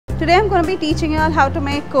Today I'm going to be teaching you all how to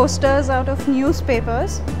make coasters out of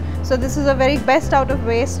newspapers. So this is a very best out of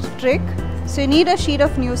waste trick. So you need a sheet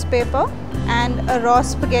of newspaper and a raw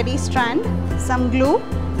spaghetti strand, some glue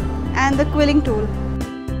and the quilling tool.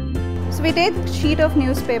 So we take the sheet of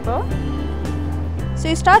newspaper. So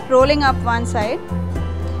you start rolling up one side.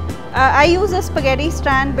 I use a spaghetti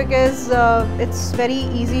strand because it's very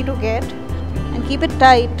easy to get, and keep it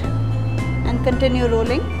tight and continue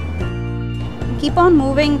rolling. Keep on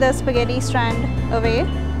moving the spaghetti strand away.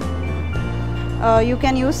 You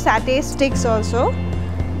can use satay sticks also,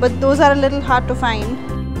 but those are a little hard to find.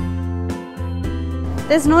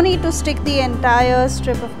 There's no need to stick the entire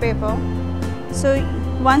strip of paper. So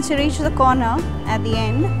once you reach the corner at the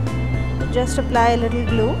end, just apply a little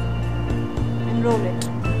glue and roll it.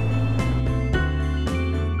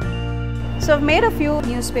 So I've made a few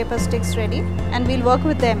newspaper sticks ready and we'll work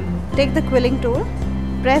with them. Take the quilling tool,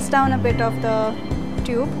 press down a bit of the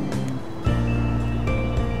tube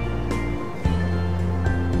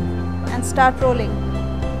and start rolling.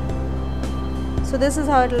 So this is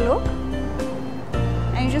how it will look,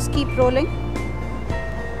 and you just keep rolling.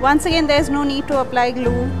 Once again, there is no need to apply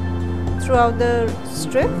glue throughout the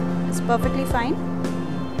strip, it's perfectly fine.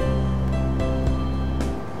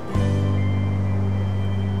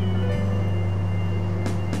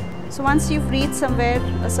 So once you've reached somewhere,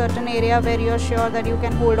 a certain area where you're sure that you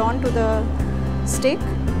can hold on to the stick,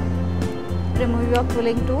 remove your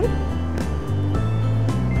quilling tool.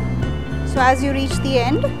 So as you reach the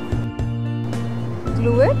end,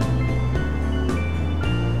 glue it.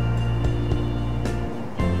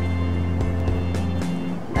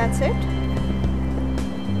 That's it.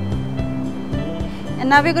 And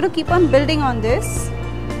now we're going to keep on building on this.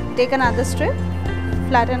 Take another strip,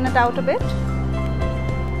 flatten it out a bit.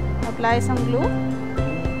 Apply some glue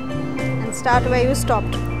and start where you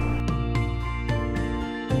stopped.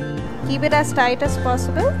 Keep it as tight as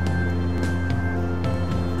possible.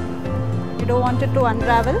 You don't want it to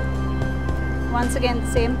unravel. Once again,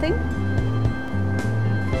 the same thing.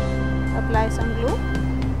 Apply some glue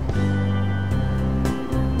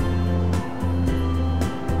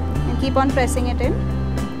and keep on pressing it in.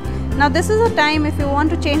 Now this is a time if you want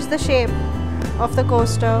to change the shape of the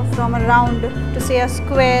coaster from a round to say a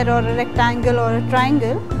square or a rectangle or a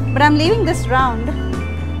triangle, but I'm leaving this round.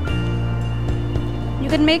 You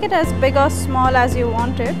can make it as big or small as you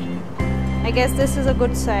want it. I guess this is a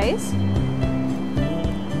good size.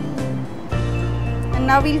 And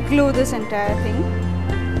now we'll glue this entire thing.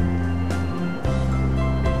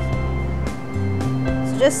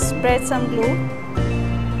 So just spread some glue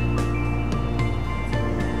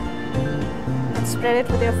and spread it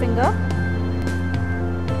with your finger.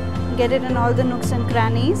 Get it in all the nooks and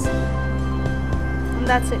crannies, and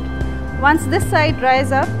that's it. Once this side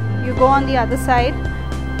dries up, you go on the other side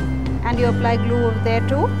and you apply glue over there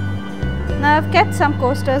too. Now I've kept some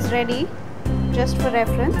coasters ready just for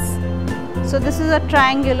reference. So this is a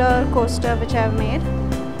triangular coaster which I've made.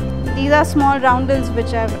 These are small roundels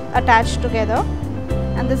which I've attached together,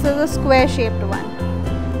 and this is a square shaped one.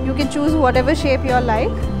 You can choose whatever shape you like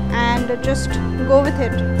and just go with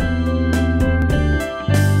it.